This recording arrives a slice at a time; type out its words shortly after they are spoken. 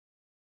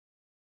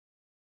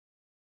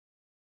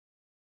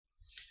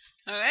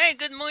All right,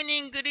 good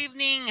morning, good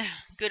evening,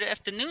 good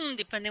afternoon,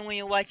 depending when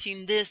you're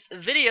watching this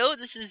video.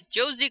 This is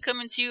Josie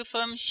coming to you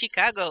from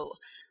Chicago.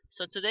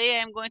 So today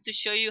I'm going to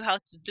show you how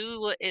to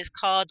do what is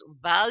called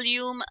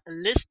volume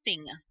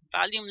listing.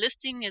 Volume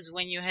listing is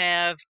when you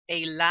have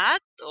a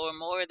lot or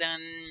more than,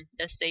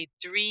 let's say,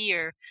 3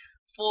 or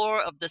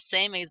 4 of the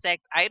same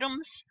exact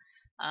items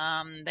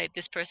that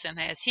this person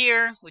has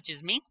here, which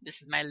is me.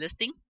 This is my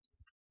listing.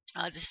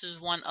 This is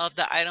one of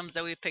the items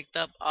that we picked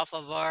up off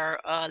of our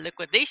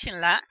liquidation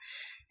lot,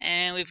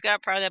 and we've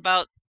got probably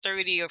about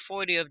 30 or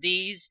 40 of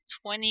these.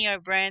 20 are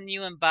brand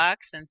new in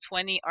box and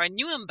 20 are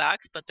new in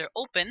box, but they're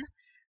open.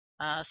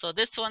 So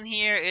this one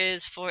here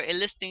is for a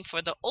listing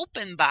for the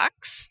open box.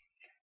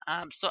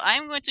 So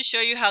I'm going to show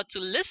you how to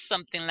list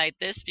something like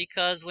this,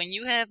 because when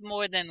you have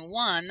more than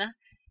one,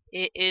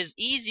 it is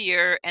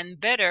easier and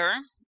better,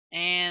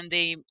 and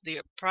the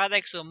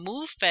products will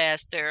move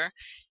faster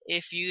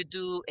if you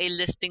do a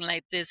listing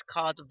like this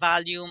called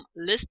volume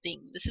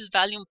listing. This is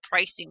volume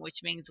pricing,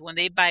 which means when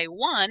they buy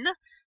one,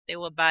 they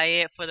will buy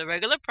it for the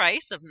regular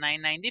price of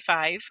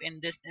 $9.95 in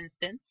this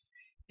instance.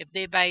 If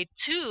they buy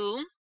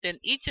two, then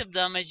each of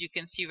them, as you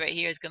can see right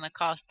here, is going to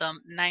cost them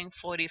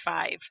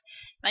 $9.45.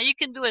 Now you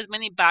can do as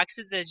many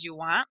boxes as you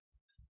want.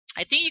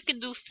 I think you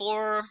can do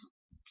four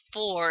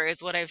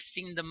is what I've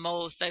seen the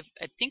most. I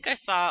think I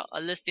saw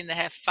a listing that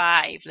had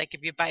five. Like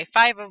if you buy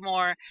five or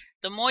more,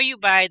 the more you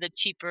buy, the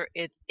cheaper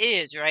it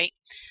is, right?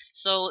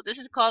 So this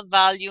is called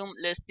volume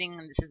listing,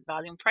 and this is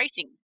volume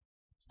pricing.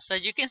 So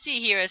as you can see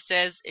here, it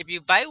says if you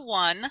buy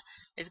one,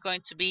 it's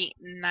going to be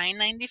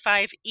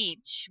 $9.95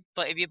 each.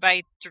 But if you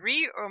buy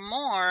three or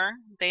more,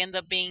 they end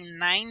up being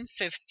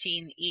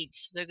 $9.15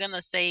 each. They're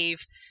gonna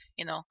save,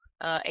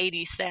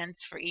 80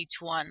 cents for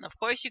each one. Of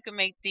course, you can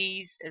make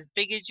these as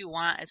big as you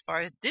want as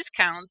far as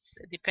discounts.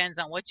 It depends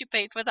on what you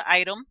paid for the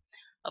item,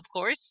 of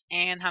course,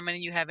 and how many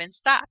you have in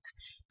stock.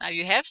 Now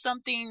you have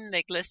something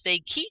like, let's say,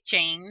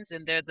 keychains,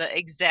 and they're the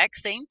exact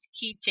same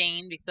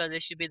keychain because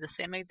it should be the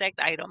same exact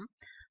item.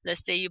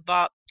 Let's say you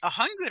bought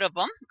 100 of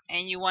them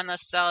and you want to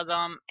sell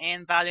them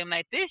in volume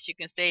like this. You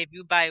can say if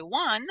you buy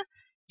one,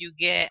 you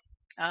get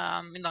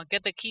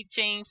the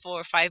keychain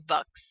for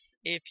 $5.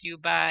 If you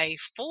buy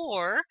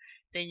four,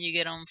 then you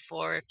get them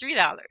for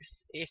 $3.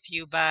 If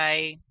you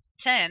buy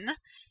 10,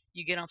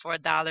 you get them for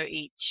 $1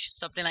 each,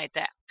 something like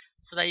that,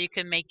 so that you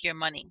can make your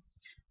money.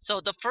 So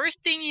the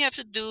first thing you have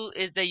to do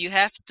is that you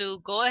have to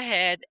go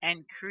ahead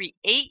and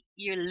create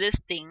your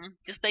listing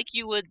just like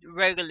you would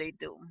regularly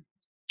do.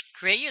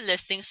 Create your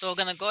listing. So we're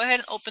going to go ahead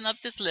and open up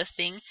this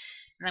listing,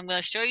 and I'm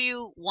going to show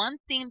you one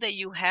thing that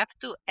you have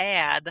to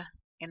add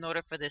in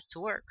order for this to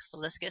work. So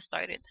let's get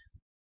started.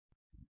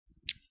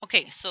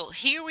 Okay, so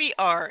here we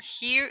are.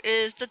 Here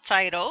is the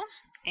title,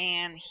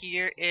 and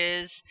here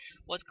is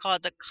what's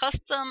called the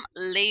custom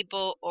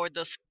label or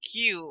the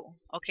SKU.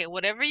 Okay,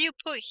 whatever you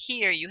put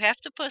here, you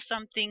have to put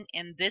something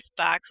in this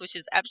box, which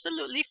is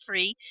absolutely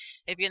free.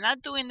 If you're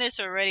not doing this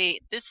already,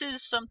 this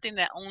is something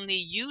that only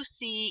you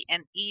see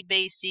and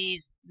eBay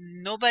sees.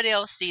 Nobody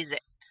else sees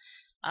it.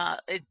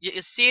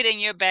 You see it in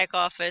your back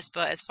office,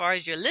 but as far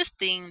as your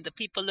listing, the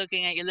people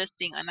looking at your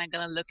listing are not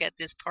going to look at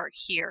this part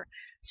here.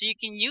 So you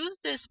can use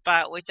this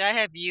spot, which I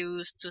have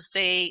used to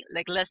say,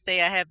 like, let's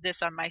say I have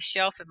this on my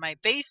shelf in my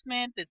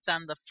basement. It's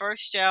on the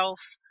first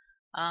shelf.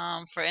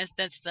 For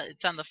instance,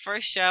 it's on the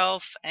first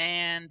shelf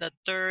and the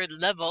third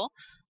level.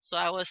 So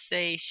I would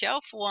say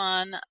shelf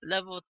 1,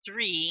 level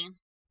 3,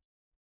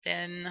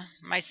 then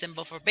my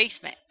symbol for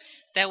basement.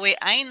 That way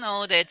I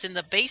know that it's in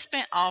the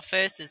basement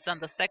office, it's on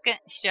the second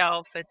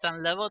shelf, it's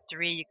on level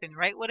 3. You can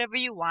write whatever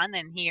you want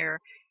in here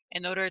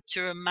in order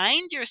to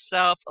remind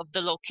yourself of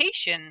the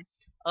location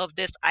of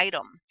this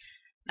item.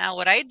 Now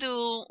what I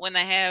do when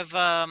I have,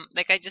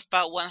 like I just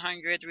bought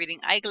 100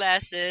 reading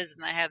eyeglasses,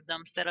 and I have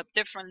them set up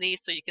differently,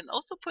 so you can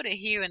also put it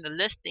here in the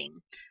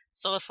listing.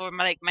 So for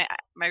my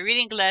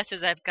reading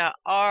glasses, I've got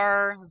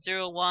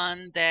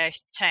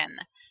R01-10,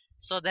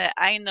 so that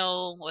I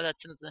know, well, that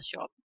doesn't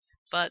show up,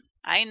 but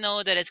I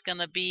know that it's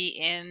gonna be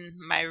in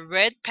my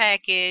red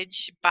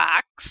package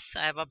box.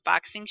 I have a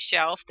boxing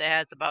shelf that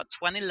has about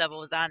 20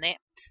 levels on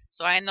it.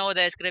 So I know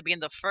that it's gonna be in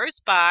the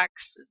first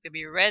box. It's gonna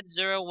be red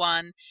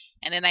 01,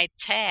 and then I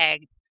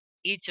tagged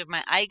each of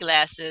my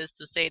eyeglasses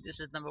to say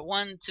this is number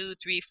 1, 2,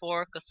 3,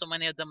 4, because so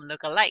many of them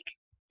look alike.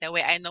 That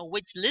way I know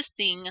which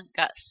listing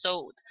got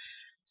sold.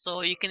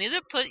 So you can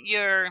either put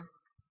your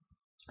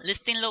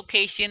listing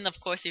location, of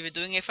course, if you're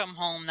doing it from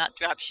home, not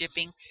drop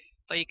shipping,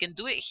 but you can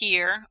do it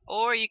here,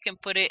 or you can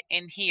put it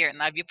in here.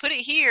 Now if you put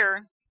it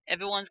here,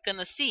 everyone's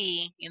gonna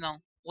see,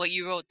 what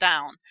you wrote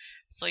down.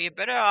 So you're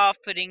better off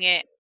putting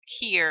it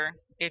here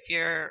if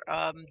you're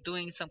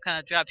doing some kind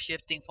of drop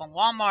shipping from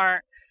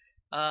Walmart,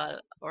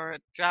 or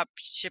drop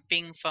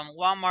shipping from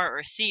Walmart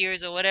or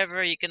Sears or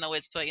whatever. You can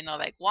always put,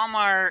 like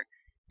Walmart,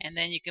 and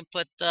then you can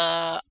put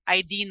the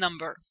ID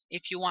number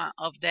if you want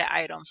of that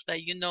item, so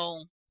that you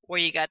know where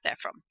you got that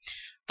from.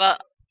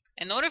 But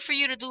in order for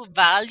you to do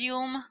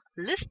volume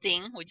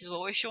listing, which is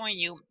what we're showing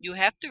you, you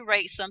have to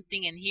write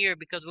something in here,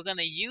 because we're going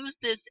to use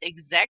this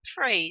exact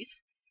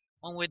phrase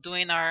when we're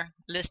doing our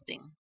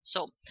listing.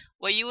 So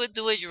what you would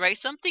do is you write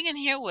something in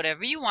here,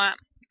 whatever you want.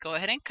 Go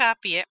ahead and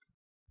copy it.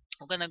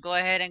 We're going to go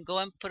ahead and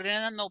put it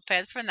in a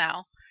notepad for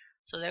now.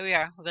 So there we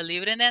are. We're going to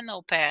leave it in that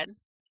notepad.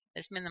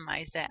 Let's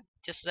minimize that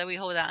just so that we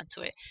hold on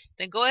to it.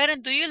 Then go ahead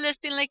and do your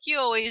listing like you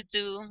always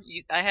do.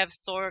 I have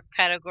store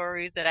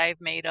categories that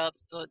I've made up.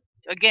 So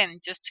again,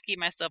 just to keep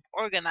myself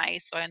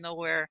organized so I know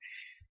where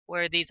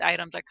these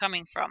items are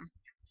coming from.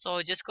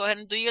 So just go ahead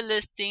and do your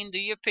listing, do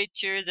your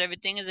pictures.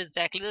 Everything is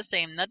exactly the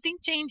same. Nothing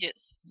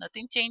changes.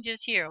 Nothing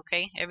changes here,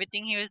 okay?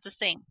 Everything here is the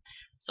same.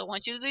 So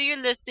once you do your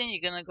listing,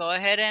 you're going to go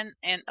ahead and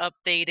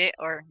update it,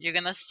 or you're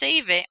going to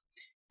save it.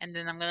 And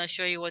then I'm going to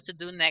show you what to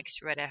do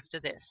next right after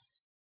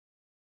this.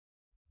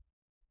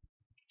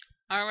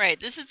 Alright,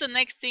 this is the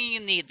next thing you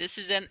need. This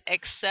is an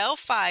Excel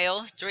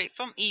file straight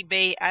from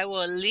eBay. I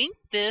will link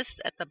this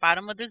at the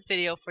bottom of this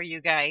video for you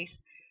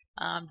guys.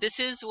 This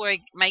is where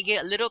it might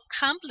get a little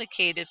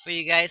complicated for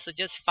you guys, so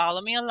just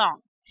follow me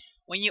along.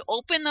 When you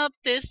open up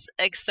this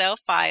Excel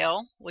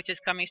file, which is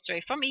coming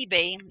straight from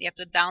eBay, you have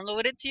to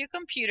download it to your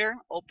computer,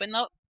 open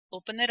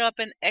it up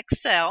in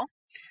Excel.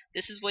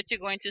 This is what you're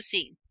going to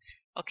see.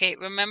 Okay,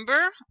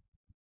 remember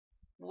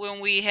when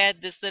we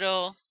had this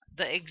the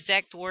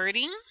exact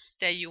wording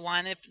that you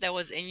wanted that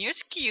was in your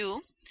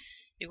SKU?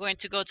 You're going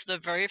to go to the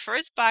very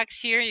first box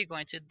here. You're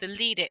going to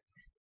delete it.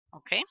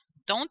 Okay?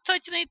 Don't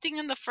touch anything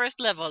in the first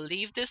level.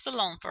 Leave this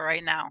alone for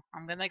right now.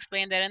 I'm going to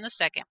explain that in a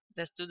second.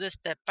 Let's do this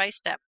step by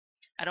step.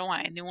 I don't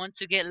want anyone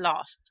to get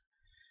lost.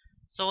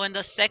 So in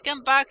the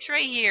second box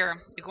right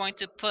here, you're going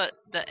to put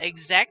the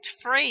exact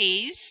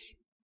phrase,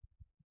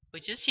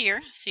 which is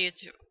here. See,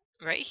 it's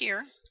right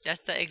here.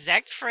 That's the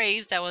exact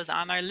phrase that was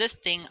on our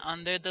listing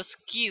under the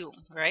SKU,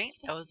 right?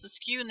 That was the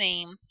SKU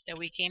name that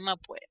we came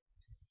up with.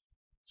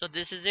 So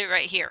this is it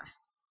right here.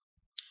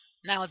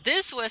 Now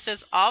this where it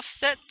says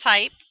offset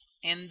type,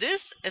 and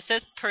this it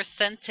says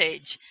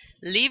percentage.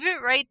 Leave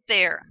it right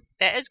there.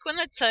 That is going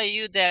to tell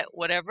you that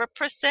whatever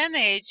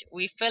percentage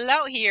we fill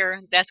out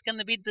here, that's going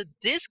to be the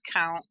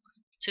discount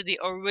to the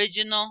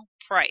original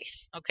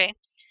price. Okay.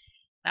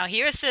 Now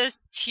here it says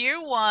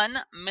tier 1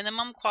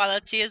 minimum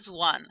quality is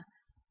 1.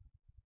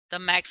 The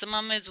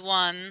maximum is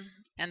 1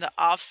 and the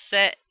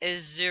offset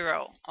is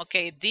 0.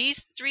 Okay,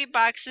 these 3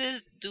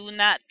 boxes do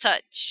not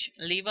touch.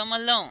 Leave them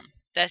alone.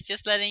 That's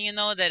just letting you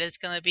know that it's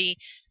going to be,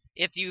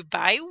 if you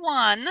buy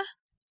 1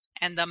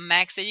 and the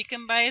max that you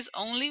can buy is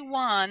only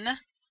 1,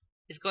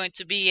 it's going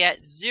to be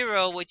at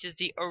 0, which is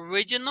the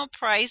original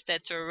price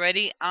that's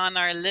already on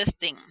our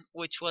listing,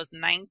 which was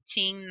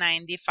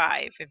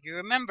 $19.95. If you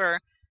remember,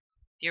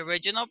 the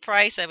original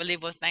price I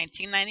believe was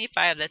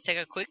 $19.95. Let's take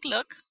a quick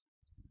look.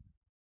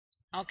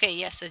 Okay,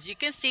 yes, as you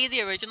can see,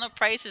 the original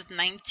price is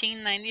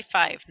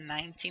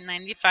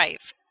 $19.95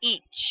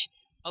 each.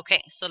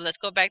 Okay, so let's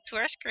go back to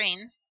our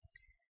screen.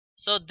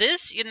 So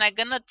this you're not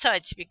gonna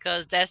touch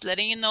because that's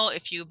letting you know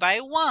if you buy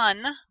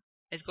 1,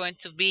 it's going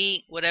to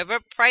be whatever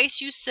price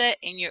you set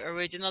in your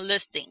original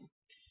listing.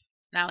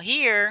 Now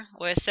here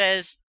where it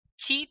says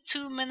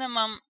T2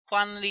 minimum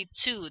quantity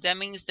 2, that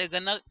means they're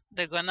gonna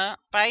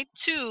buy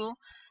 2.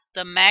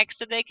 The max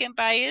that they can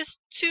buy is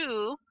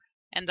 2.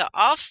 And the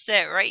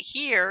offset right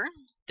here,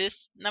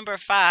 this number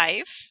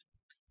 5,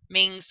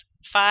 means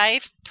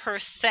 5%.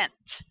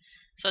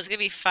 So it's going to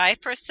be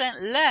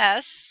 5%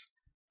 less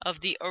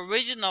of the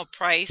original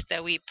price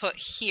that we put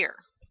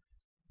here.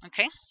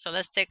 Okay, so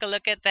let's take a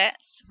look at that.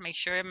 Make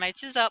sure it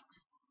matches up.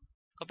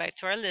 Go back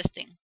to our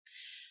listing.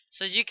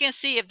 So as you can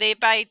see, if they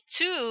buy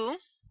 2,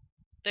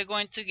 they're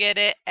going to get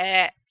it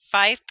at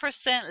 5%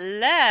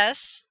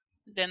 less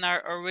than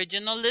our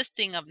original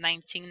listing of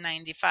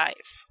 $19.95.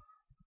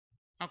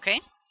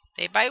 Okay,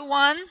 they buy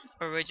 1,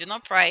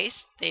 original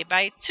price. They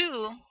buy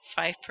 2,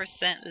 5%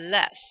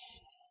 less.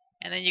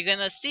 And then you're going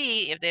to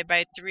see if they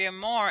buy 3 or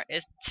more,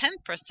 it's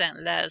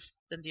 10% less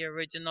than the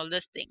original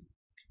listing.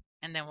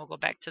 And then we'll go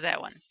back to that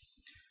one.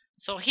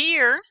 So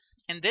here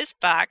in this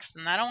box,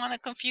 and I don't want to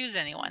confuse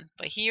anyone,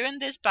 but here in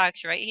this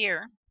box right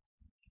here,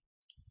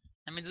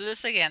 let me do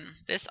this again.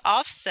 This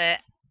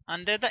offset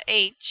under the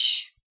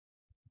H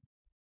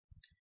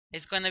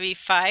is going to be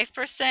 5%,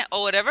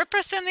 or whatever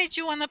percentage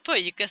you want to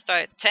put. You can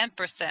start at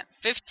 10%,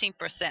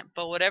 15%,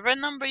 but whatever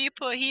number you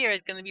put here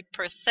is going to be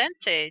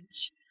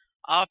percentage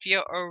of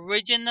your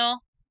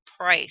original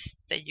price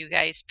that you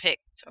guys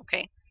picked,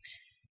 okay?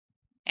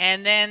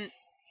 And then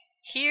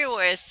here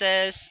where it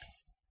says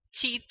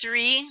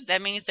T3, that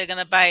means they're going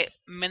to buy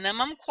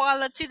minimum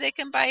quality they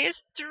can buy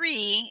is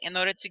 3 in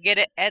order to get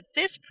it at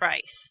this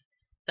price.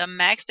 The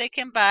max they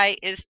can buy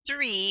is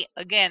 3,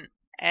 again,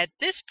 at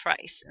this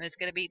price, and it's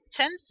going to be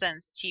 10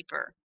 cents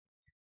cheaper.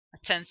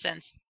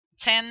 10%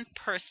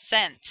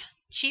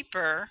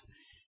 cheaper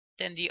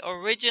than the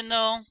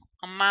original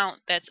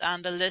amount that's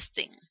on the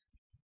listing.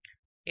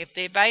 If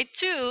they buy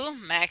 2,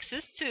 max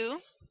is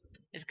 2,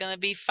 it's going to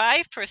be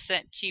 5%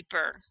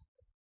 cheaper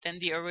than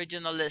the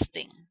original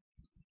listing.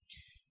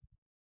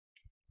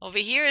 Over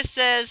here it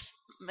says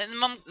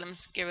minimum, let me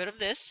get rid of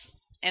this.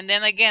 And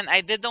then again, I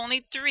did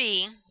only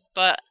 3,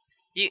 but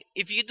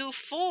if you do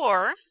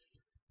 4,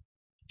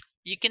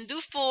 You can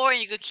do 4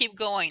 and you could keep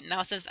going.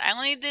 Now since I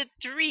only did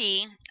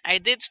 3, I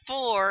did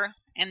 4,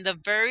 and the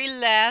very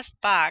last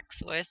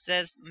box where it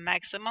says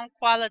maximum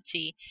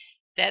quality,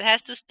 that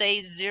has to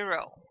stay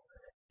 0.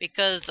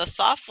 Because the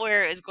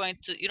software is going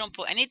to, you don't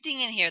put anything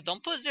in here.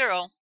 Don't put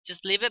 0,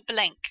 just leave it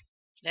blank.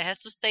 That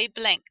has to stay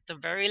blank, the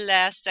very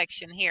last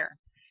section here.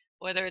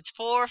 Whether it's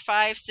 4,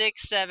 5,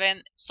 6,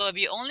 7. So if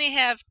you only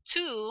have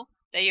 2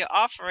 that you're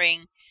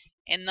offering,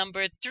 and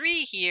number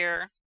 3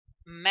 here,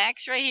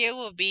 max right here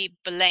will be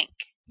blank.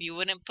 You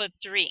wouldn't put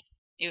 3.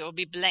 It will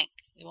be blank.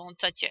 You won't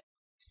touch it.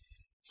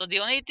 So the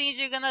only things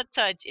you're gonna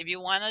touch if you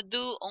wanna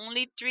do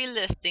only 3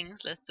 listings,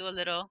 let's do a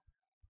little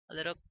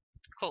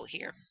quote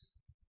here.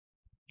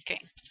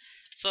 Okay.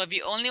 So if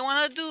you only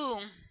wanna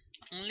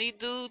only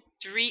do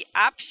 3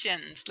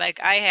 options like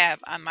I have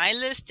on my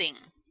listing,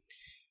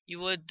 you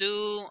would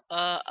do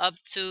up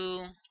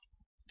to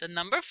the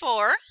number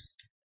 4,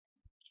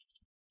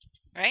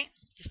 right?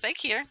 Just like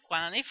here,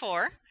 quantity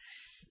 4,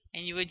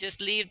 and you would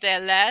just leave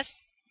that last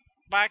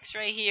box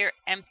right here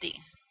empty.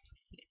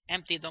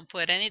 Empty, don't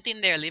put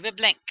anything there, leave it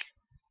blank.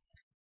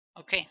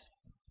 Okay,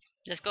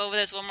 let's go over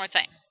this one more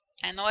time.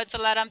 I know it's a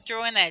lot I'm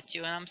throwing at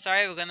you, and I'm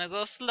sorry, we're gonna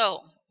go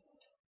slow.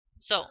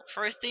 So,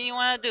 first thing you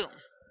wanna do,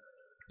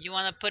 you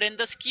wanna put in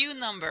the SKU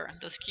number,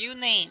 the SKU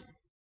name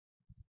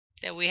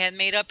that we had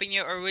made up in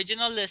your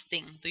original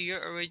listing. Do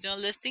your original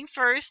listing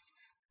first,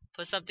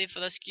 put something for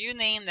the SKU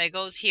name that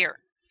goes here.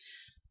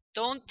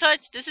 Don't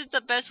touch, this is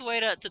the best way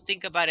to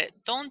think about it.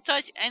 Don't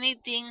touch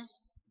anything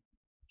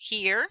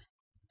here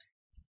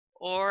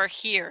or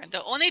here.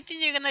 The only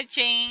thing you're going to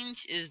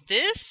change is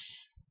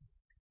this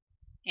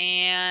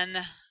and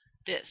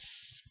this.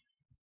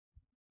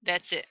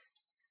 That's it.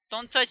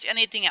 Don't touch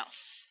anything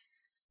else.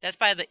 That's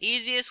probably the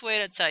easiest way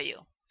to tell you.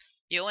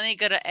 You're only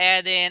going to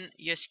add in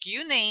your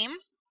SKU name.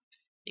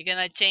 You're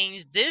going to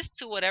change this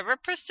to whatever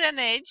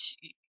percentage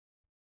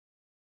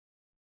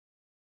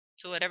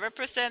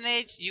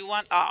you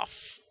want off.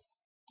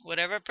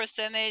 Whatever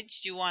percentage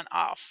you want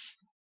off.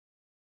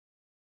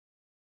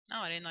 No,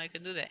 I didn't know you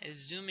could do that.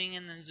 It's zooming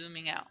in and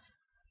zooming out.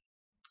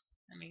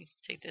 Let me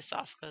take this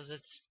off because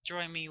it's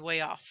throwing me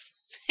way off.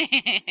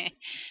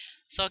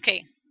 So,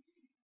 okay.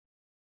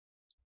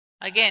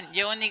 Again,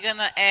 you're only going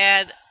to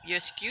add your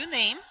SKU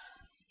name.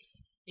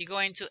 You're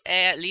going to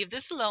leave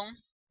this alone.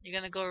 You're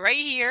going to go right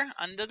here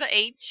under the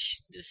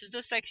H. This is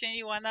the section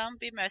you want to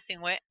be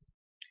messing with.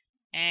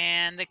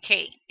 And the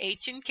K.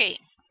 H and K.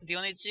 The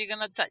only two you're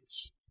going to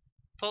touch.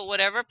 Put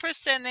whatever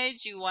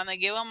percentage you want to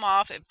give them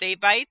off. If they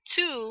buy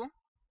 2,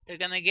 they're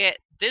going to get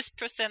this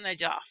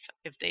percentage off.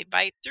 If they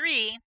buy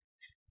 3,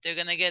 they're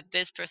going to get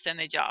this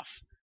percentage off.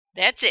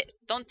 That's it.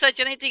 Don't touch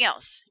anything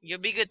else. You'll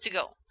be good to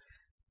go.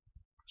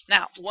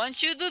 Now,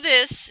 once you do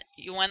this,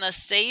 you want to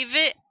save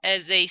it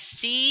as a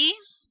CVS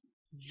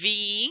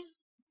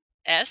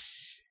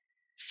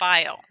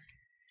file.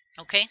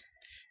 Okay?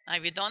 Now,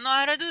 if you don't know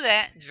how to do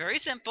that, it's very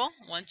simple.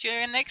 Once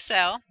you're in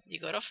Excel, you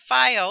go to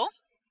File.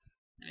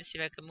 Let me see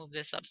if I can move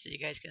this up so you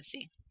guys can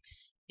see.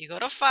 You go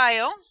to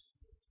File,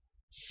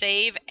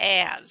 Save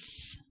As.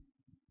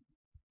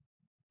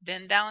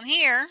 Then down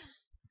here,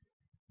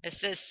 it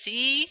says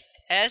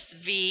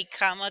CSV,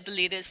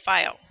 deleted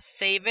file.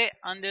 Save it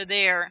under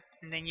there,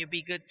 and then you'll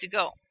be good to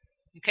go.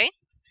 Okay?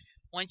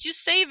 Once you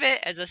save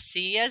it as a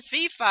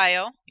CSV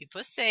file, you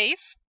put save.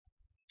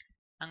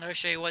 I'm going to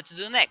show you what to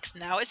do next.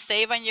 Now it's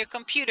saved on your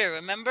computer.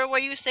 Remember where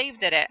you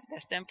saved it at.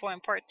 That's the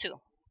important part too.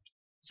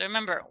 So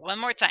remember, one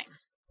more time.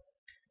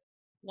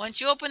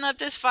 Once you open up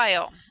this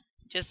file,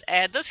 just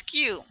add the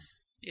SKU,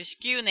 your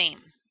SKU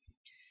name.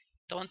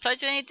 Don't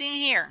touch anything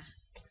here.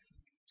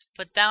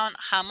 Put down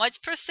how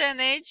much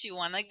percentage you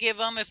want to give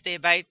them if they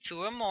buy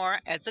 2 or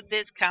more as a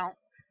discount.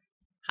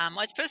 How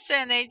much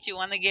percentage you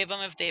want to give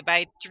them if they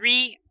buy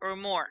 3 or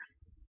more.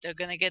 They're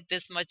going to get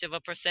this much of a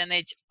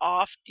percentage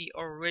off the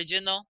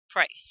original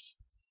price.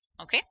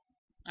 Okay?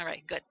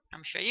 Alright, good.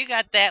 I'm sure you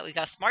got that. We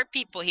got smart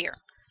people here.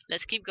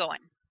 Let's keep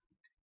going.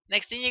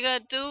 Next thing you're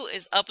going to do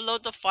is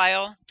upload the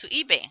file to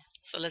eBay.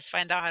 So let's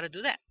find out how to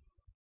do that.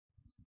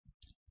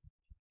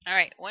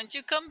 Alright, once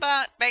you come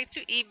back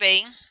to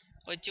eBay,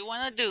 what you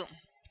want to do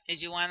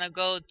is you want to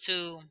go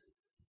to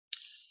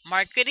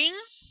Marketing,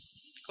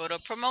 go to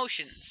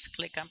Promotions,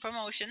 click on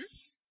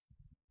Promotions.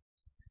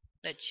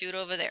 Let's shoot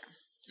over there.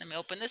 Let me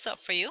open this up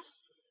for you.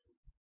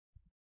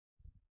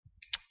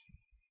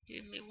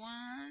 Give me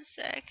 1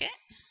 second.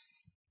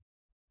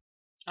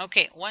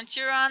 Okay, once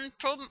you're on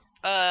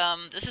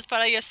this is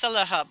part of your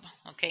Seller Hub.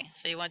 Okay,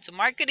 so you went to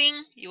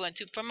Marketing, you went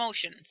to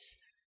Promotions.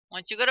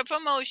 Once you go to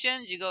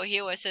Promotions, you go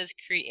here where it says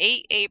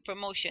Create a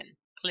Promotion.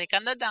 Click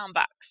on the down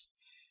box.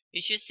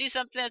 You should see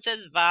something that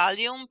says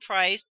Volume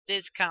Price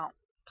Discount.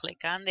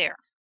 Click on there.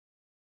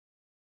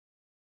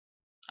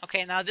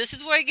 Okay, now this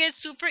is where it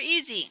gets super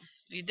easy.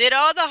 You did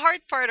all the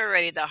hard part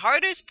already. The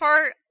hardest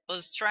part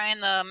was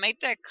trying to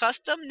make that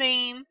custom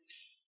name,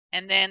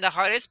 and then the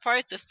hardest part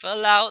is to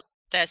fill out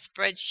that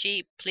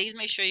spreadsheet. Please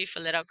make sure you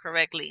fill it out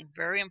correctly.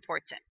 Very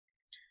important.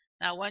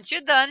 Now once you're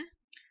done,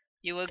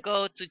 you will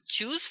go to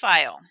Choose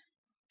File.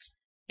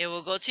 It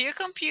will go to your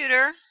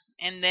computer,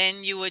 and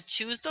then you would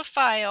choose the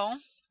file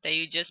that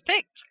you just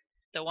picked,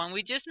 the one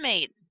we just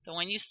made, the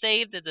one you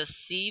saved as the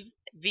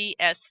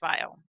CVS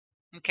file.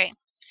 Okay,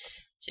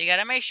 so you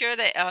gotta make sure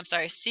that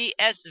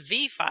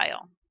CSV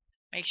file.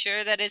 Make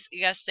sure that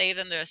you got saved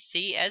under a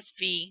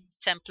CSV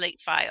template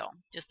file,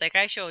 just like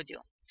I showed you.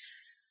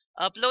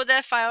 Upload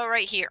that file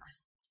right here.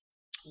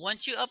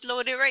 Once you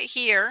upload it right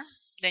here,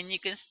 then you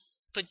can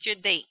put your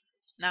date.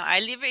 Now I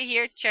leave it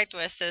here checked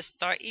where it says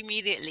start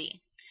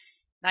immediately.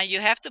 Now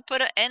you have to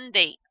put an end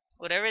date.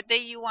 Whatever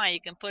date you want,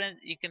 you can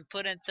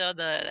put until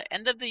the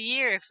end of the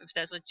year if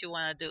that's what you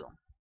want to do.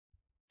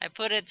 I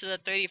put it to the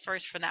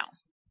 31st for now.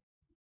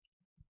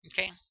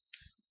 Okay.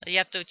 So you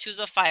have to choose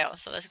a file.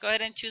 So let's go ahead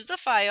and choose the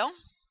file.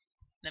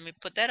 Let me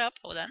put that up.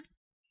 Hold on.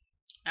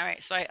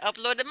 Alright, so I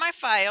uploaded my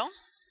file.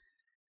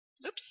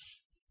 Oops.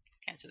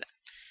 Can't do that.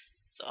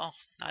 So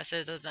now it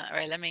says it doesn't.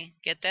 Alright, let me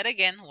get that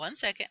again. 1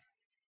 second.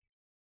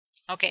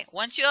 Okay,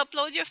 once you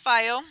upload your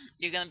file,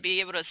 you're going to be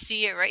able to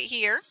see it right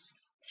here.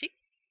 See?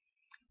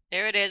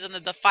 There it is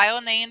under the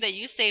file name that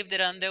you saved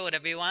it under,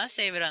 whatever you want to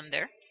save it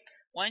under.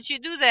 Once you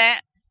do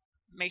that,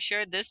 make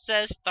sure this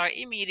says start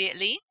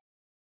immediately.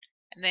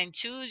 And then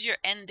choose your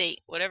end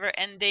date, whatever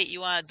end date you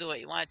want to do it.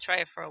 You want to try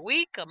it for a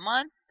week, a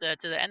month, to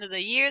the end of the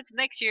year, to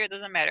next year, it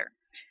doesn't matter.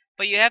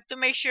 But you have to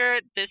make sure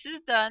this is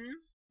done.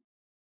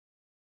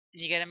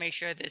 You got to make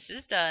sure this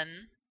is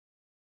done.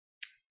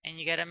 And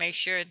you got to make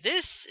sure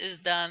this is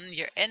done,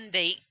 your end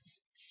date.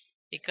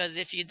 Because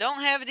if you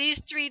don't have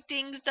these three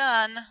things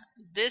done,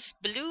 this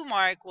blue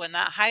mark will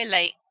not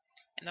highlight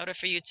in order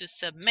for you to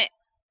submit.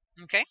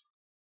 Okay?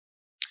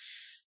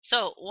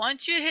 So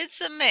once you hit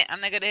submit, I'm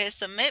not going to hit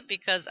submit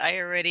because I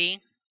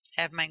already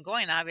have mine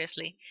going,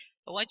 obviously.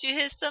 But once you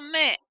hit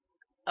submit,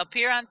 up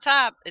here on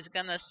top, it's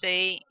going to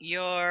say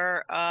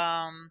your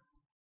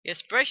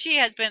spreadsheet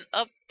has been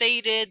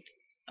updated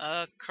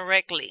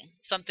correctly,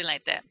 something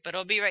like that. But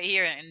it'll be right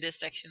here in this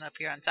section up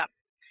here on top.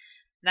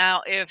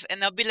 Now,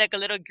 and there'll be like a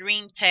little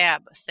green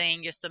tab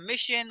saying your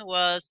submission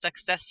was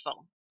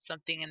successful,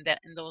 something in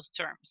those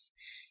terms.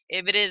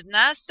 If it is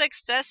not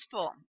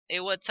successful,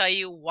 it will tell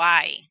you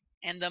why.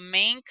 And the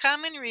main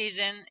common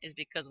reason is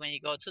because when you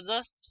go to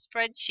the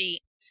spreadsheet,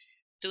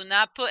 do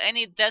not put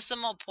any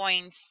decimal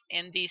points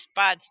in these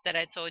spots that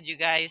I told you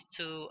guys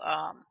to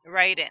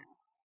write in.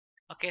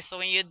 Okay, so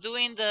when you're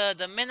doing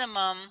the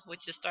minimum,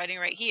 which is starting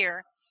right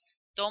here,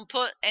 don't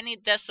put any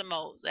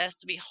decimals. It has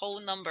to be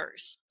whole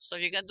numbers. So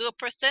if you're going to do a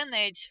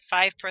percentage,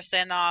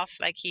 5% off,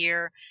 like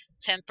here,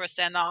 10%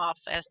 off.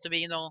 It has to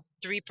be,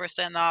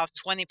 3% off,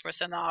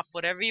 20% off,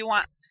 whatever you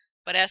want.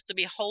 But it has to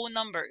be whole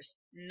numbers.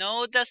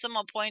 No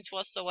decimal points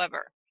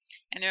whatsoever.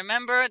 And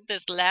remember,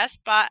 this last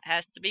spot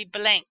has to be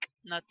blank.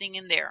 Nothing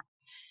in there.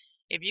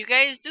 If you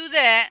guys do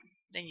that,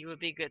 then you will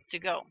be good to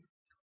go.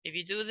 If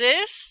you do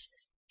this,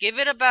 give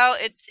it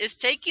it's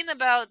taking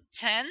about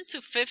 10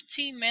 to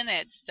 15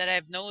 minutes that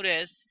I've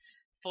noticed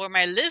for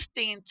my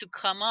listing to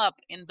come up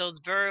in those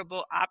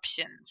variable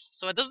options.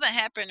 So it doesn't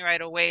happen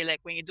right away. Like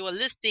when you do a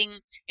listing,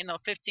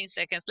 15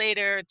 seconds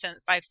later,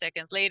 5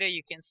 seconds later,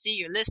 you can see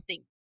your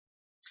listing.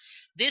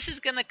 This is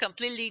going to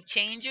completely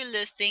change your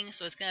listing.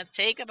 So it's going to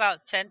take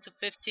about 10 to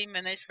 15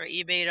 minutes for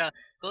eBay to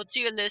go to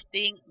your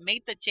listing,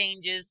 make the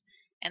changes,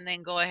 and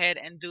then go ahead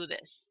and do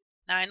this.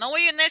 Now I know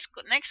what your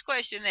next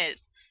question is.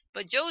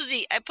 But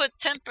Josie, I put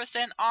 10%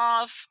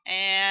 off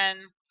and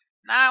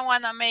now I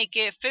want to make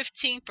it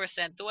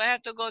 15%. Do I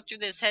have to go through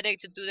this headache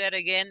to do that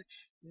again?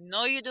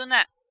 No, you do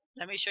not.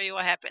 Let me show you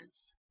what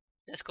happens.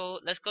 Let's go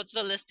to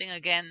the listing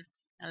again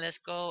and let's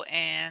go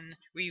and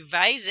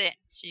revise it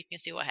so you can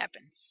see what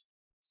happens.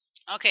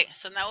 Okay,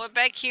 so now we're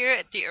back here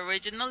at the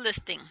original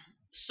listing.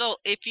 So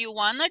if you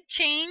want to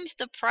change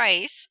the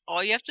price,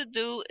 all you have to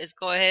do is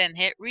go ahead and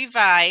hit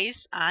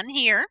revise on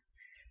here.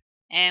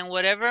 And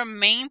whatever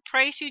main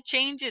price you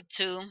change it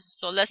to,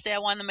 so let's say I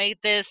want to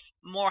make this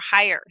more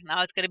higher.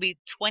 Now it's going to be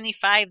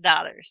 $25.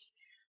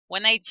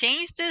 When I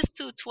change this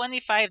to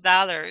 $25,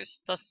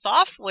 the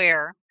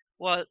software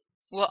will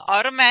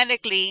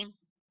automatically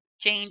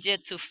change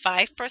it to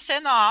 5%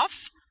 off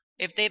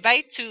if they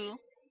buy 2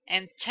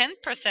 and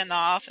 10%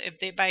 off if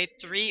they buy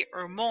 3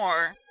 or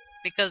more,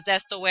 because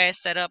that's the way I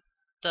set up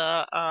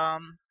the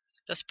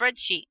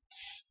spreadsheet.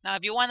 Now,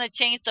 if you want to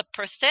change the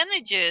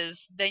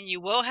percentages, then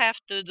you will have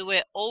to do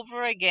it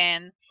over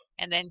again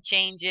and then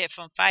change it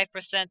from 5%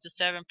 to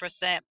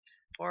 7%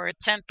 or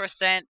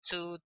 10%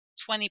 to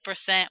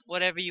 20%,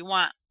 whatever you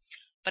want.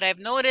 But I've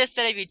noticed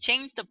that if you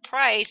change the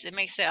price, it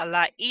makes it a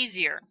lot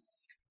easier.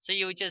 So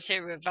you would just hit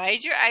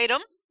revise your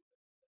item,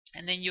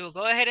 and then you will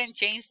go ahead and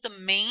change the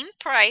main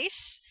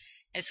price.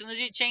 As soon as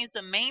you change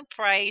the main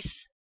price,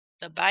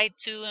 the buy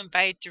 2 and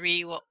buy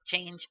 3 will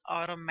change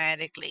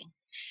automatically.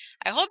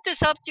 I hope this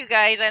helped you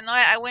guys. I know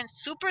I went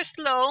super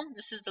slow.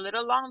 This is a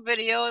little long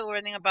video. We're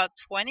running about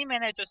 20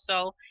 minutes or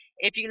so.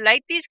 If you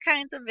like these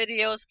kinds of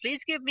videos,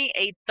 please give me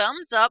a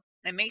thumbs up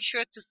and make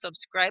sure to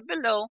subscribe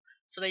below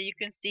so that you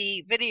can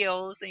see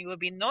videos and you will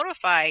be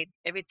notified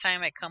every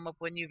time I come up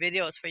with new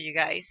videos for you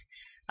guys.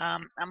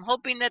 I'm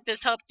hoping that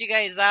this helped you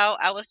guys out.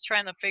 I was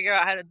trying to figure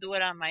out how to do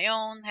it on my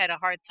own, had a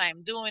hard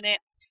time doing it,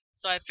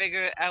 so I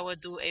figured I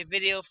would do a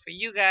video for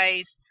you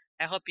guys.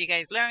 I hope you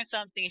guys learned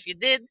something. If you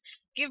did,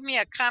 give me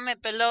a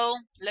comment below.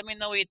 Let me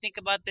know what you think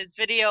about this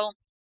video.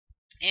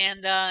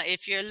 And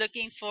if you're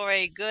looking for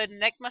a good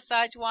neck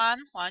massage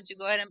wand, why don't you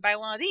go ahead and buy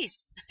one of these?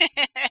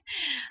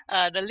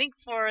 The link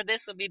for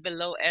this will be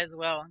below as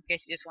well, in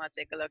case you just want to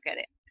take a look at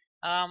it.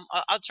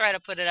 I'll try to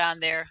put it on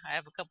there. I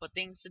have a couple of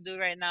things to do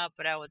right now,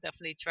 but I will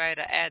definitely try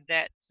to add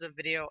that to the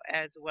video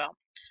as well.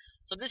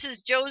 So this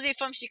is Josie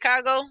from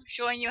Chicago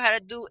showing you how to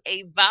do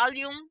a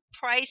volume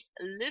price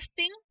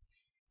listing.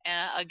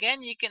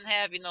 Again, you can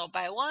have,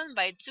 buy one,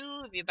 buy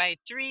two. If you buy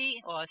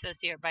three, or it says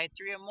here, buy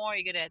three or more,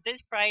 you get it at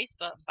this price.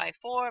 But buy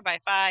four, buy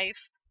five,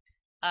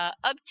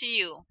 up to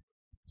you.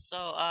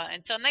 So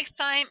until next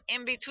time,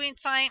 in between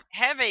time,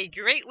 have a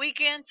great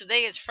weekend.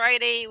 Today is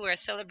Friday. We're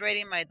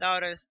celebrating my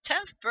daughter's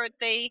 10th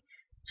birthday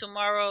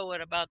tomorrow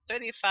with about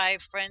 35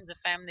 friends and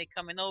family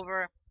coming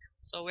over.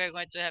 So we're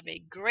going to have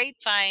a great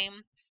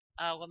time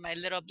with my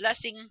little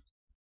blessing.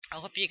 I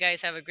hope you guys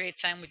have a great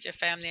time with your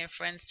family and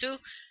friends too.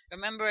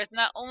 Remember, it's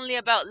not only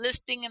about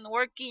listing and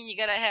working. You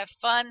gotta have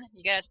fun.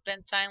 You gotta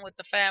spend time with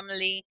the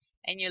family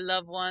and your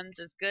loved ones.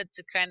 It's good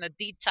to kind of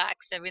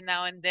detox every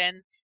now and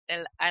then.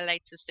 I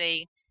like to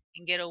say,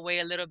 and get away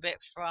a little bit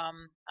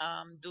from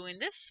doing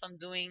this, from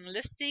doing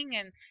listing,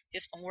 and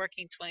just from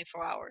working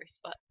 24 hours.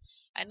 But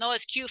I know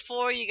it's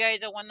Q4. You guys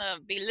want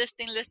to be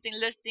listing, listing,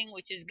 listing,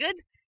 which is good.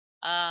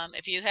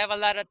 If you have a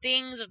lot of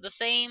things of the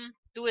same,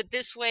 do it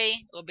this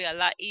way. It'll be a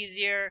lot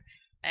easier,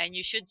 and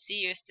you should see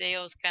your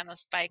sales kind of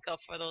spike up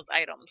for those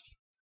items.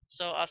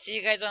 So I'll see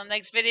you guys on the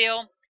next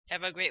video.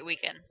 Have a great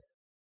weekend.